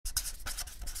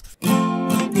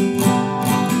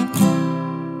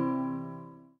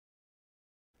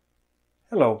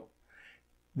Hello.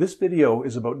 This video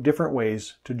is about different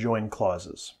ways to join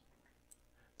clauses.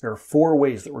 There are 4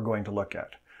 ways that we're going to look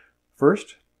at.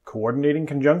 First, coordinating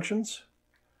conjunctions,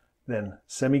 then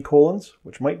semicolons,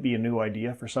 which might be a new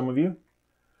idea for some of you,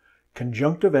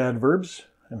 conjunctive adverbs,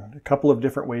 and a couple of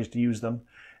different ways to use them,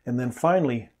 and then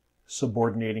finally,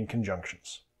 subordinating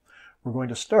conjunctions. We're going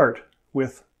to start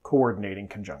with coordinating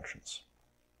conjunctions.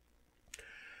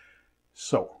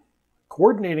 So,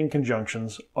 coordinating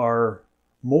conjunctions are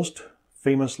most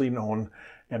famously known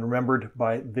and remembered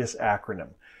by this acronym.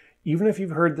 Even if you've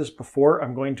heard this before,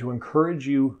 I'm going to encourage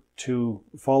you to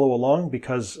follow along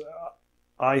because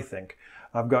I think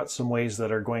I've got some ways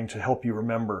that are going to help you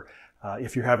remember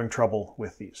if you're having trouble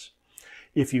with these.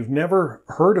 If you've never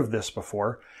heard of this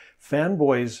before,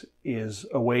 FANBOYS is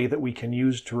a way that we can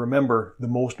use to remember the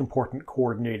most important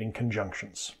coordinating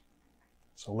conjunctions.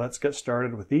 So let's get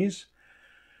started with these.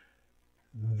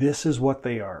 This is what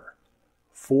they are.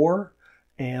 For,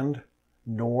 and,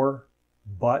 nor,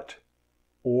 but,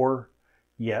 or,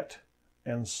 yet,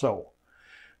 and so.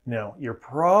 Now, you're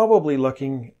probably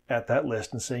looking at that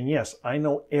list and saying, yes, I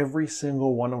know every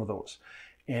single one of those.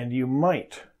 And you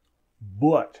might,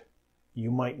 but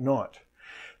you might not.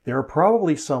 There are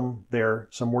probably some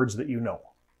words that you know.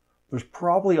 There's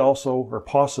probably also, or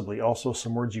possibly also,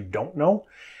 some words you don't know.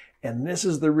 And this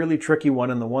is the really tricky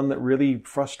one and the one that really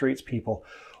frustrates people.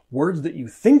 Words that you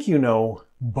think you know,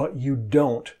 but you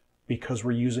don't because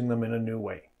we're using them in a new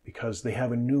way, because they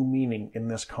have a new meaning in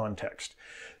this context.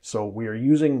 So we are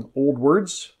using old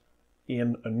words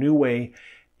in a new way,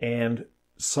 and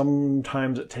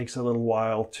sometimes it takes a little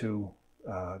while to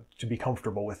be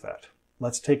comfortable with that.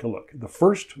 Let's take a look. The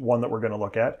first one that we're going to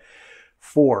look at,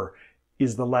 for,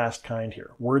 is the last kind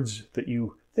here. Words that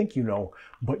you think you know,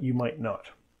 but you might not.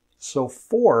 So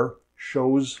for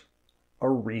shows a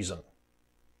reason.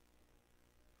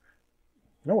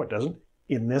 No, it doesn't.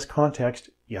 In this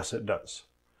context, yes, it does.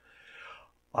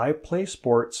 I play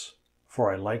sports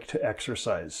for I like to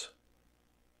exercise.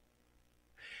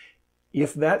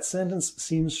 If that sentence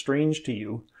seems strange to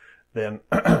you, then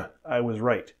I was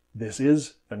right. This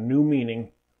is a new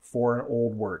meaning for an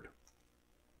old word.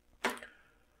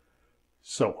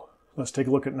 So let's take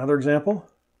a look at another example.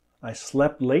 I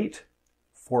slept late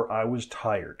for I was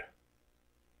tired.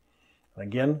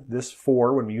 Again, this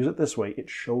for, when we use it this way, it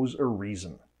shows a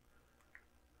reason.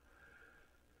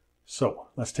 So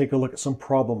let's take a look at some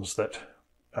problems that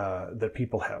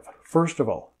people have. First of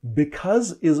all,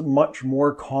 because is much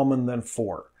more common than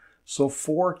for. So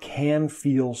for can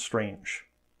feel strange.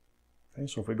 Okay,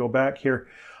 so if we go back here,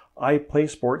 I play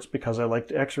sports because I like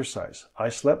to exercise. I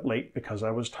slept late because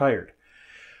I was tired.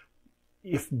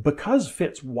 If because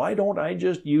fits, why don't I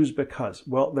just use because?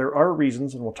 Well, there are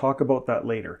reasons, and we'll talk about that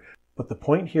later. But the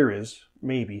point here is,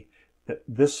 maybe, that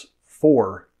this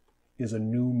for is a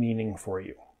new meaning for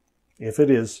you. If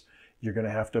it is, you're going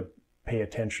to have to pay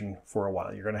attention for a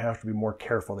while. You're going to have to be more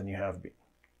careful than you have been.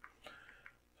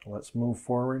 So let's move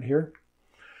forward here.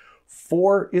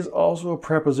 For is also a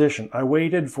preposition. I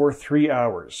waited for 3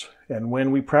 hours. And when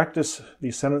we practice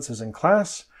these sentences in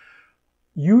class,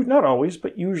 not always,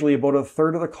 but usually about a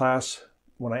third of the class,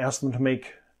 when I ask them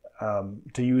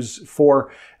to use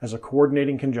for as a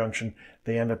coordinating conjunction,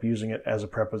 they end up using it as a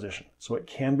preposition. So it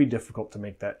can be difficult to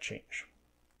make that change.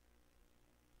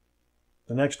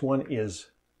 The next one is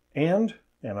and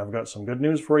I've got some good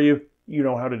news for you. You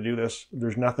know how to do this.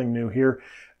 There's nothing new here.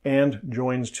 And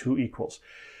joins 2 equals.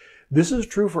 This is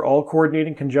true for all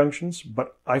coordinating conjunctions,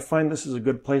 but I find this is a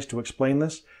good place to explain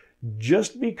this.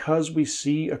 Just because we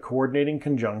see a coordinating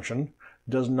conjunction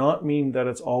does not mean that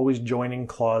it's always joining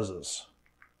clauses.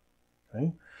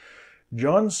 Okay?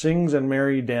 John sings and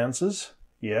Mary dances.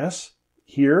 Yes,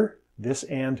 here, this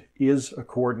and is a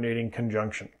coordinating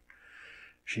conjunction.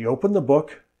 She opened the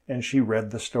book and she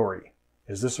read the story.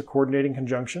 Is this a coordinating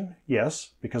conjunction? Yes,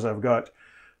 because I've got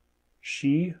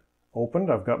she opened,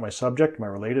 I've got my subject, my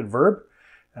related verb,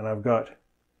 and I've got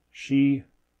she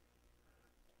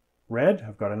read,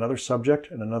 I've got another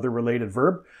subject and another related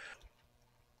verb.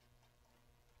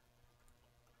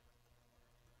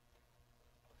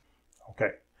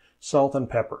 Okay, salt and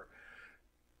pepper.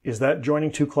 Is that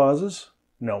joining 2 clauses?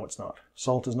 No, it's not.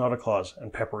 Salt is not a clause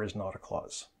and pepper is not a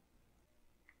clause.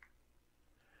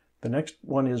 The next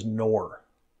one is nor.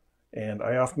 And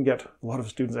I often get a lot of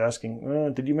students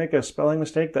asking, did you make a spelling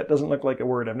mistake? That doesn't look like a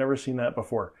word. I've never seen that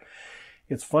before.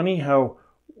 It's funny how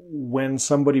when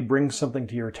somebody brings something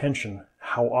to your attention,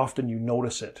 how often you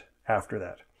notice it after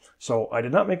that. So I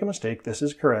did not make a mistake. This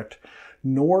is correct.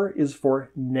 Nor is for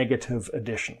negative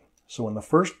addition. So when the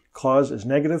first clause is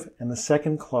negative and the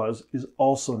second clause is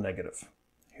also negative.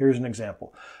 Here's an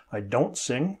example. I don't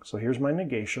sing, so here's my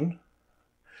negation,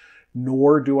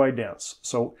 nor do I dance.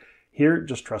 So here,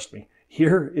 just trust me,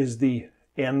 here is the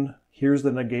N, here's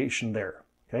the negation there,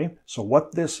 okay? So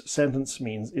what this sentence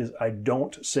means is I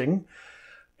don't sing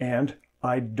and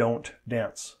I don't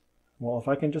dance. Well, if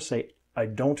I can just say I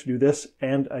don't do this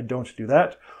and I don't do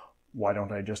that, why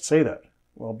don't I just say that?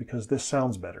 Well, because this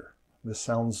sounds better. This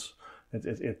sounds,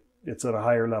 it's at a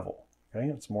higher level, okay?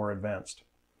 It's more advanced.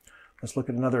 Let's look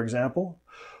at another example.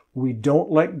 We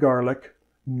don't like garlic,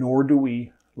 nor do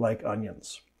we like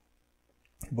onions.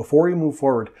 Before we move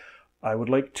forward, I would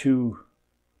like to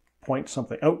point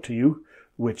something out to you,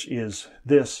 which is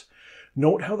this.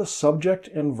 Note how the subject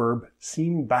and verb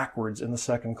seem backwards in the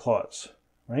second clause,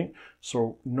 right?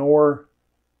 So, nor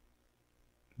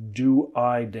do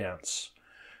I dance,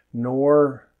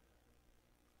 nor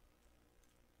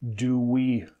do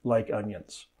we like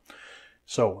onions.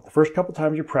 So the first couple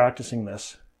times you're practicing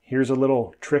this, here's a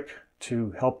little trick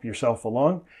to help yourself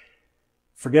along.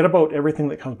 Forget about everything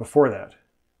that comes before that.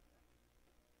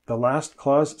 The last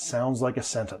clause sounds like a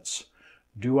sentence.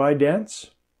 Do I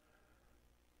dance?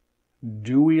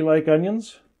 Do we like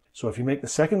onions? So if you make the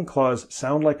second clause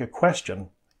sound like a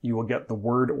question, you will get the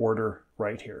word order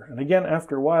right here. And again,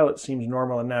 after a while, it seems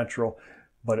normal and natural,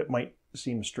 but it might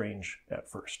seem strange at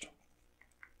first.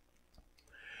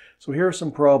 So here are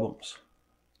some problems.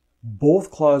 Both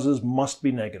clauses must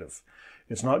be negative.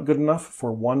 It's not good enough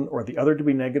for one or the other to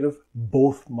be negative.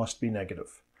 Both must be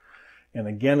negative. And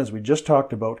again, as we just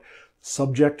talked about,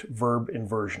 subject-verb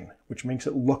inversion, which makes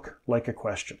it look like a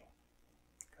question.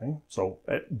 Okay? So,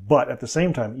 but at the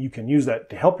same time, you can use that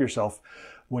to help yourself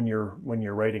when you're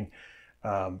writing.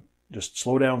 Just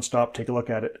slow down, stop, take a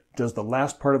look at it. Does the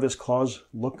last part of this clause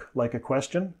look like a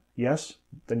question? Yes,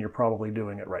 then you're probably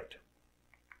doing it right.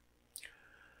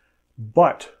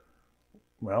 But,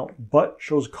 well, but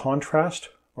shows contrast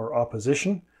or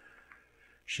opposition.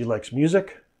 She likes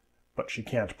music, but she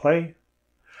can't play.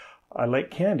 I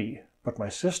like candy, but my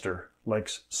sister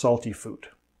likes salty food.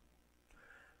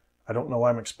 I don't know why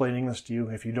I'm explaining this to you.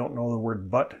 If you don't know the word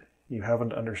but, you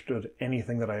haven't understood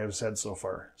anything that I have said so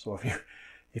far. So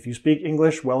if you speak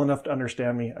English well enough to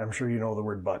understand me, I'm sure you know the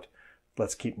word but.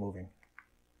 Let's keep moving.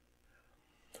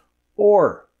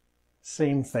 Or,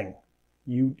 same thing.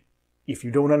 If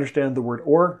you don't understand the word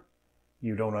or,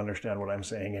 you don't understand what I'm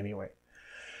saying anyway.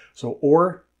 So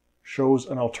or shows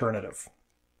an alternative.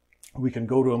 We can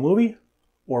go to a movie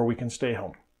or we can stay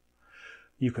home.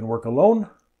 You can work alone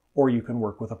or you can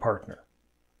work with a partner.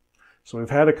 So we've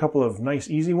had a couple of nice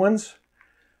easy ones.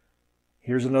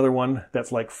 Here's another one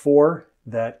that's like for,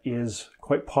 that is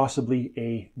quite possibly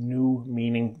a new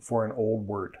meaning for an old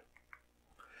word.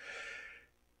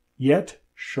 Yet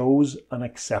shows an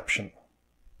exception.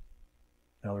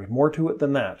 Now there's more to it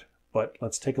than that, but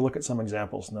let's take a look at some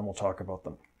examples and then we'll talk about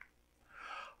them.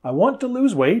 I want to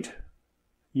lose weight,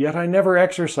 yet I never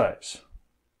exercise.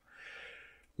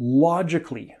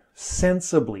 Logically,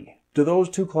 sensibly, do those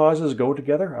two clauses go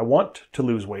together? I want to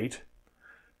lose weight,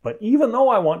 but even though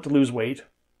I want to lose weight,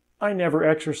 I never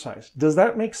exercise. Does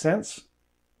that make sense?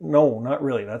 No, not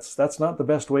really. That's not the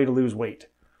best way to lose weight.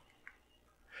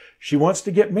 She wants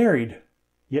to get married,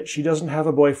 yet she doesn't have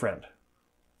a boyfriend.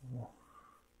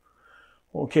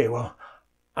 Okay, well,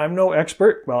 I'm no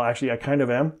expert. Well, actually, I kind of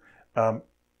am.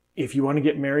 If you want to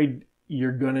get married,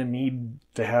 you're going to need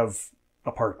to have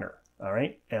a partner, all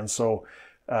right? And so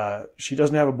she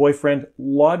doesn't have a boyfriend.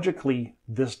 Logically,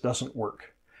 this doesn't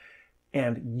work.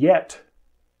 And yet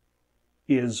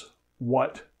is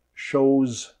what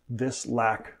shows this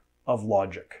lack of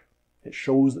logic. It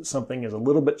shows that something is a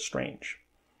little bit strange.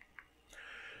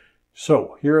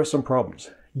 So here are some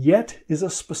problems. Yet is a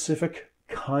specific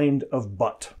kind of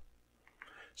but.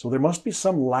 So there must be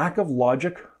some lack of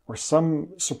logic or some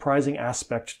surprising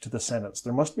aspect to the sentence.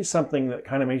 There must be something that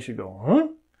kind of makes you go, huh?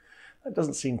 That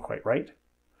doesn't seem quite right.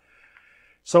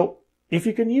 So if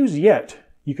you can use yet,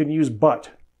 you can use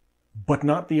but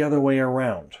not the other way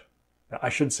around. I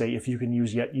should say if you can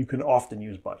use yet, you can often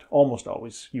use but, almost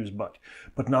always use but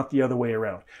not the other way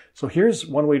around. So here's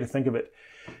one way to think of it.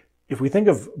 If we think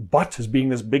of but as being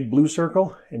this big blue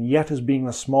circle and yet as being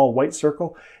the small white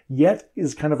circle, yet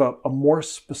is kind of a more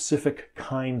specific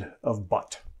kind of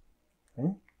but.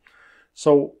 Okay?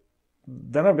 So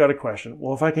then I've got a question.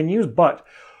 Well, if I can use but,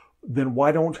 then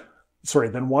why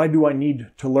do I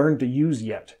need to learn to use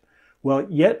yet? Well,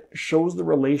 yet shows the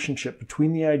relationship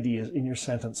between the ideas in your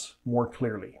sentence more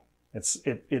clearly. It's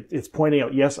pointing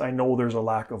out, yes, I know there's a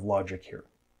lack of logic here.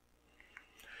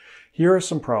 Here are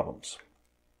some problems.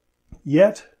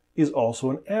 Yet is also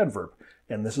an adverb,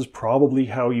 and this is probably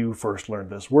how you first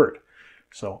learned this word.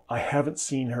 So I haven't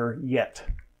seen her yet.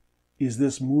 Is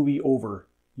this movie over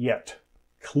yet?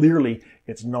 Clearly,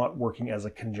 it's not working as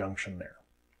a conjunction there.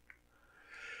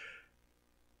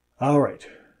 All right.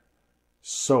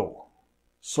 So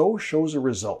shows a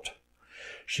result.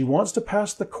 She wants to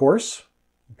pass the course,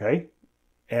 okay?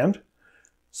 And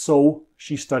so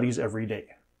she studies every day.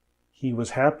 He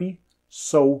was happy,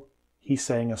 so he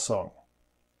sang a song.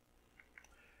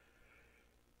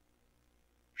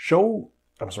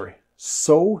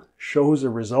 So shows a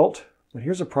result, but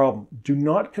here's a problem. Do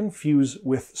not confuse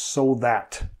with so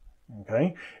that,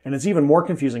 okay? And it's even more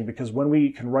confusing because when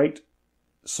we can write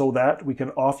so that, we can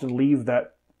often leave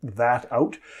that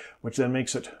out, which then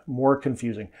makes it more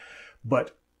confusing.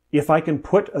 But if I can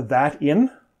put a that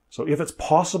in, so if it's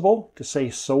possible to say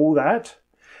so that,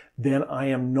 then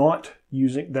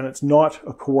then it's not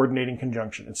a coordinating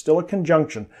conjunction. It's still a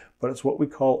conjunction, but it's what we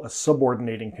call a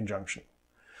subordinating conjunction.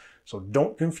 So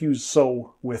don't confuse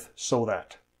so with so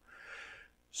that.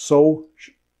 So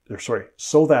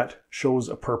that shows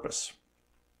a purpose.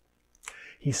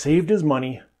 He saved his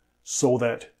money so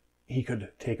that he could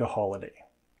take a holiday.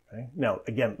 Okay? Now,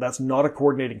 again, that's not a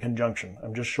coordinating conjunction.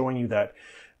 I'm just showing you that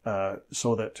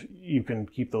so that you can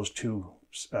keep those two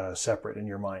separate in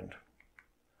your mind.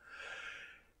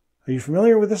 Are you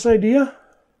familiar with this idea?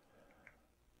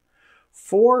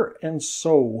 For and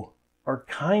so are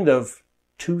kind of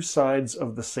two sides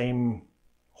of the same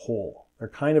whole. They're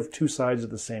kind of two sides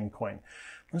of the same coin.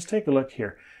 Let's take a look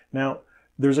here. Now,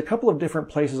 there's a couple of different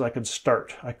places I could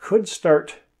start. I could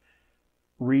start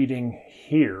reading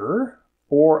here,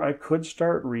 or I could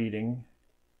start reading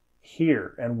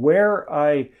here. And where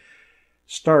I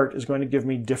start is going to give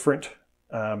me different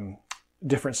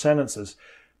sentences.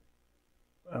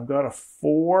 I've got a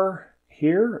for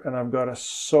here, and I've got a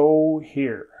so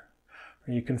here.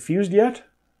 Are you confused yet?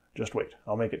 Just wait,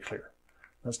 I'll make it clear.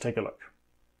 Let's take a look.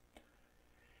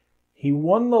 He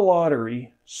won the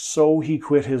lottery, so he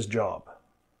quit his job.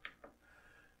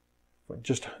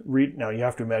 Just read. Now you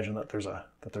have to imagine that there's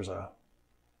a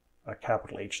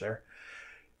capital H there.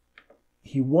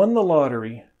 He won the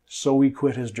lottery, so he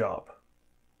quit his job.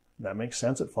 That makes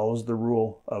sense. It follows the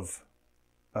rule of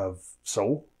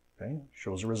so. Okay,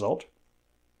 shows a result.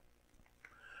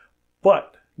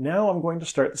 But now I'm going to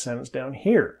start the sentence down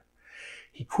here.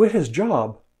 He quit his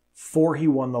job for he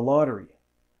won the lottery.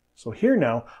 So here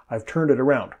now, I've turned it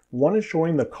around. One is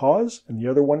showing the cause and the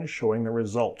other one is showing the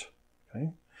result.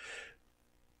 Okay?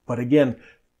 But again,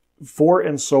 for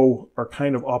and so are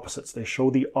kind of opposites. They show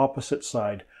the opposite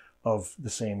side of the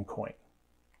same coin.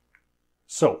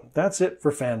 So that's it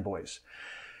for fanboys.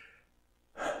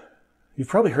 You've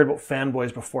probably heard about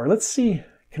fanboys before. Let's see,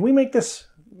 can we make this,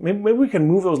 maybe we can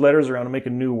move those letters around and make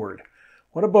a new word.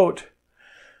 What about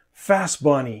fast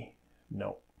bunny?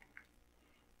 No.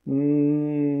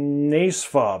 Nace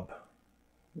fob?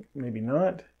 Maybe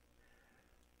not.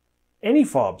 Any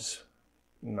fobs?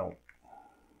 No.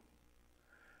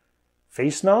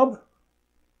 Face knob?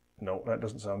 No, that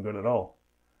doesn't sound good at all.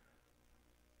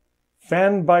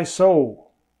 Fan by so?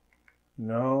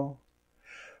 No.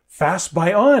 Fast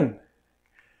by on?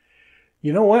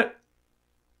 You know what?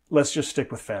 Let's just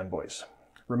stick with fanboys.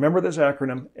 Remember this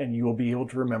acronym and you will be able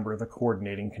to remember the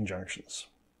coordinating conjunctions.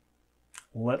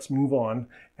 Let's move on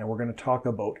and we're going to talk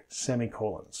about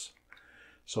semicolons.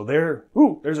 So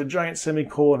there's a giant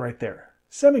semicolon right there.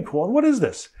 Semicolon, what is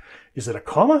this? Is it a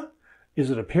comma? Is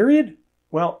it a period?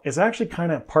 Well, it's actually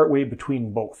kind of partway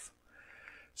between both.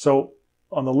 So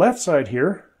on the left side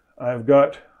here, I've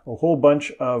got a whole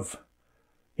bunch of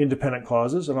independent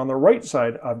clauses, and on the right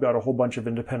side, I've got a whole bunch of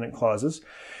independent clauses.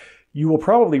 You will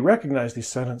probably recognize these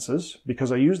sentences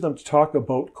because I use them to talk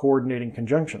about coordinating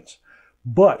conjunctions.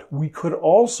 But we could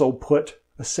also put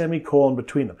a semicolon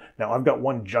between them. Now, I've got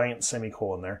one giant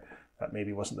semicolon there. That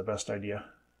maybe wasn't the best idea.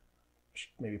 Should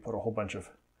maybe put a whole bunch of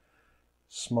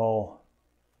small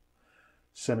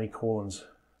semicolons.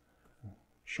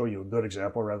 Show you a good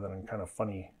example rather than a kind of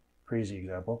funny, crazy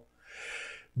example.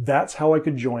 That's how I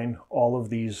could join all of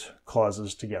these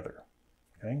clauses together,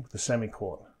 okay, the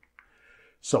semicolon.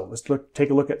 So let's take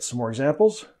a look at some more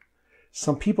examples.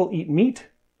 Some people eat meat,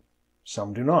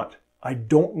 some do not. I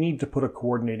don't need to put a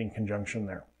coordinating conjunction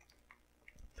there.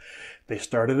 They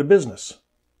started a business.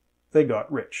 They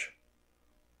got rich.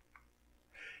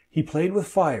 He played with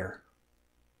fire.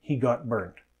 He got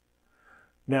burned.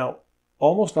 Now,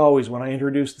 almost always when I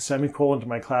introduce the semicolon to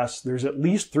my class, there's at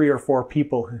least 3 or 4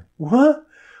 people who, what?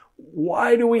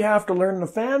 Why do we have to learn the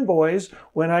fanboys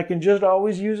when I can just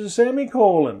always use a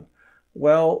semicolon?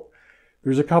 Well,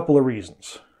 there's a couple of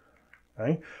reasons.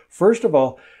 Okay? First of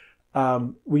all,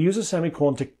 we use a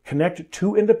semicolon to connect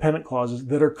two independent clauses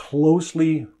that are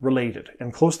closely related,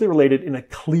 and closely related in a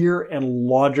clear and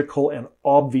logical and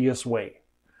obvious way.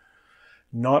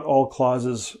 Not all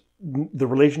clauses, the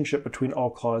relationship between all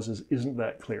clauses isn't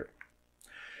that clear.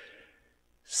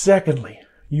 Secondly,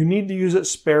 you need to use it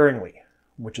sparingly,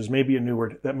 which is maybe a new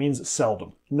word. That means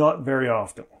seldom, not very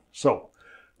often. So,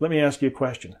 let me ask you a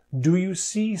question. Do you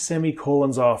see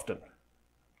semicolons often?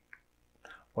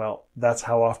 Well, that's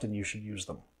how often you should use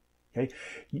them. Okay?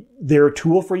 They're a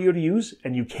tool for you to use,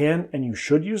 and you can and you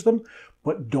should use them,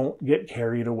 but don't get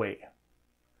carried away.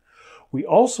 We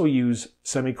also use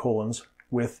semicolons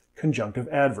with conjunctive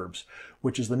adverbs,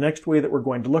 which is the next way that we're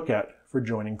going to look at for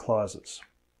joining clauses.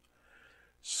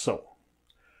 So,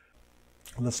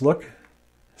 let's look.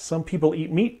 Some people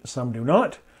eat meat, some do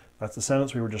not. That's the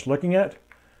sentence we were just looking at.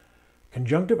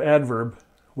 Conjunctive adverb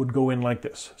would go in like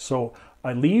this. So,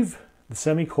 I leave the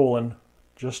semicolon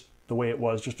just the way it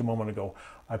was just a moment ago.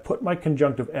 I put my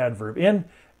conjunctive adverb in,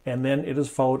 and then it is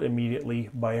followed immediately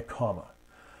by a comma.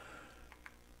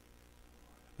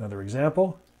 Another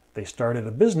example, they started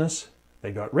a business,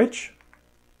 they got rich.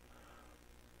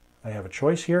 I have a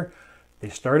choice here. They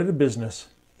started a business,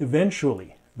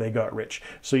 eventually they got rich.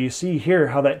 So you see here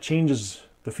how that changes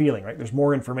the feeling, right? There's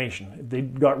more information. They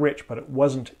got rich, but it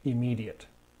wasn't immediate.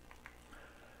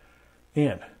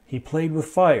 And he played with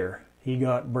fire, he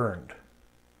got burned.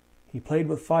 He played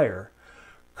with fire,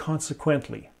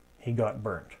 consequently, he got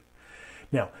burned.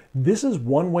 Now, this is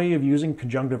one way of using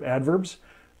conjunctive adverbs.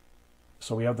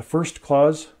 So we have the first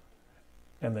clause,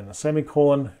 and then a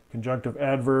semicolon, conjunctive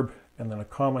adverb, and then a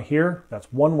comma here.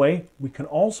 That's one way. We can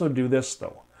also do this,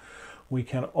 though. We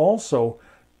can also,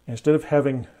 instead of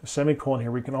having a semicolon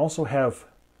here, we can also have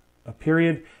a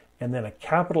period, and then a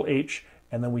capital H,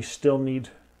 and then we still need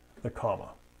the comma.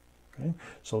 Okay?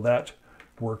 So that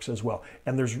works as well.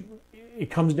 And it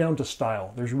comes down to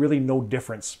style. There's really no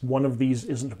difference. One of these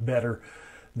isn't better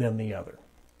than the other.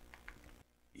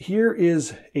 Here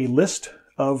is a list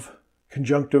of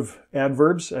conjunctive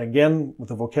adverbs. Again, with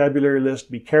the vocabulary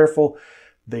list, be careful.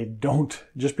 They don't,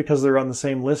 just because they're on the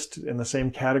same list in the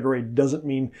same category, doesn't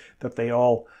mean that they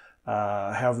all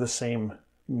have the same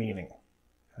meaning.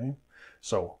 Okay?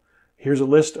 So here's a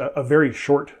list, a very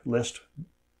short list.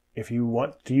 If you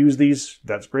want to use these,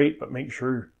 that's great, but make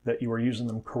sure that you are using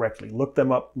them correctly. Look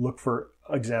them up, look for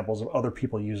examples of other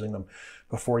people using them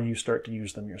before you start to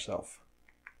use them yourself.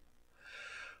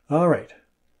 All right.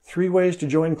 3 ways to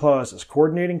join clauses: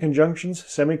 coordinating conjunctions,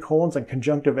 semicolons, and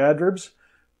conjunctive adverbs.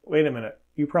 Wait a minute,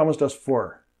 you promised us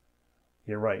 4.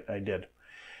 You're right, I did.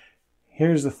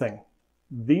 Here's the thing.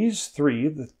 These 3,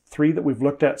 the 3 that we've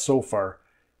looked at so far,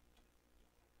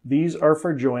 these are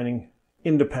for joining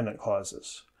independent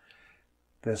clauses.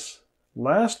 This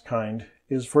last kind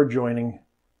is for joining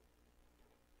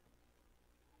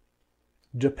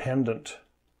dependent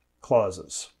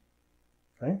clauses.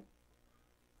 Okay?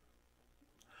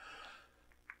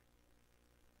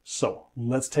 So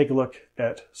let's take a look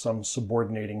at some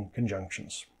subordinating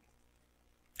conjunctions.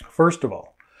 First of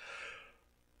all,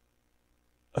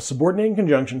 a subordinating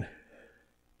conjunction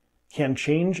can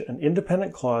change an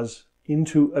independent clause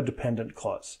into a dependent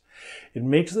clause. It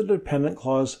makes the dependent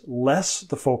clause less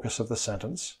the focus of the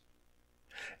sentence,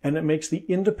 and it makes the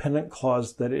independent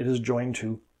clause that it is joined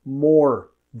to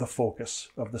more the focus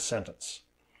of the sentence.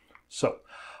 So,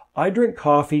 I drink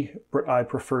coffee, but I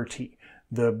prefer tea.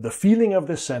 The feeling of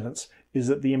this sentence is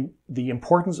that the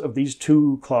importance of these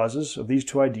 2 clauses, of these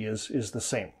 2 ideas, is the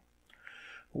same.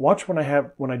 Watch when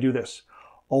I do this.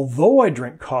 Although I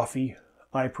drink coffee,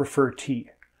 I prefer tea.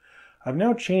 I've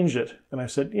now changed it, and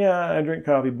I've said, yeah, I drink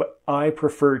coffee, but I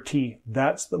prefer tea.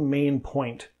 That's the main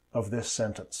point of this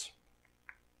sentence.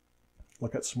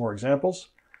 Look at some more examples.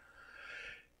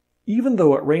 Even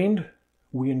though it rained,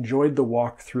 we enjoyed the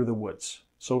walk through the woods.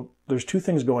 So there's 2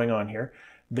 things going on here.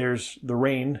 There's the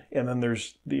rain, and then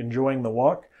there's the enjoying the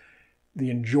walk. The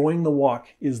enjoying the walk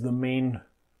is the main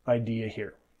idea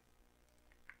here.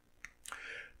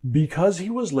 Because he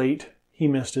was late, he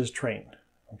missed his train.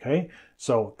 Okay,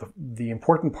 so the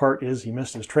important part is he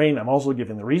missed his train. I'm also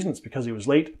giving the reason. It's because he was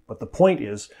late, but the point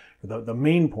is, the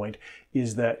main point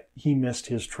is that he missed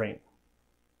his train.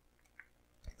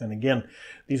 And again,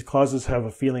 these clauses have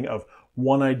a feeling of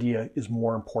one idea is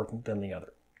more important than the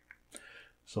other.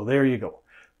 So there you go.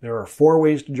 There are 4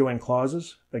 ways to join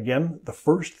clauses. Again, the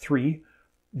first 3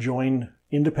 join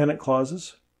independent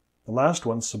clauses. The last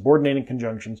one, subordinating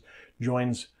conjunctions,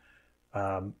 joins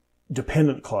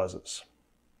dependent clauses.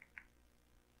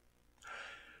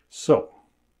 So,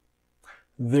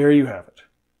 there you have it.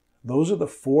 Those are the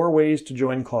 4 ways to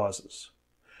join clauses.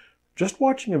 Just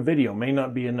watching a video may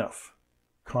not be enough.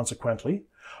 Consequently,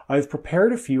 I've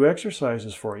prepared a few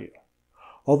exercises for you.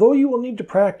 Although you will need to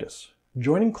practice,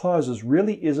 joining clauses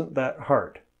really isn't that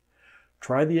hard.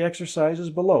 Try the exercises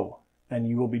below, and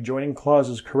you will be joining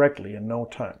clauses correctly in no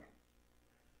time.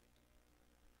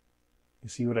 You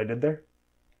see what I did there?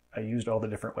 I used all the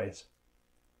different ways.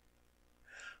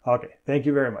 Okay, thank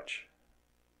you very much.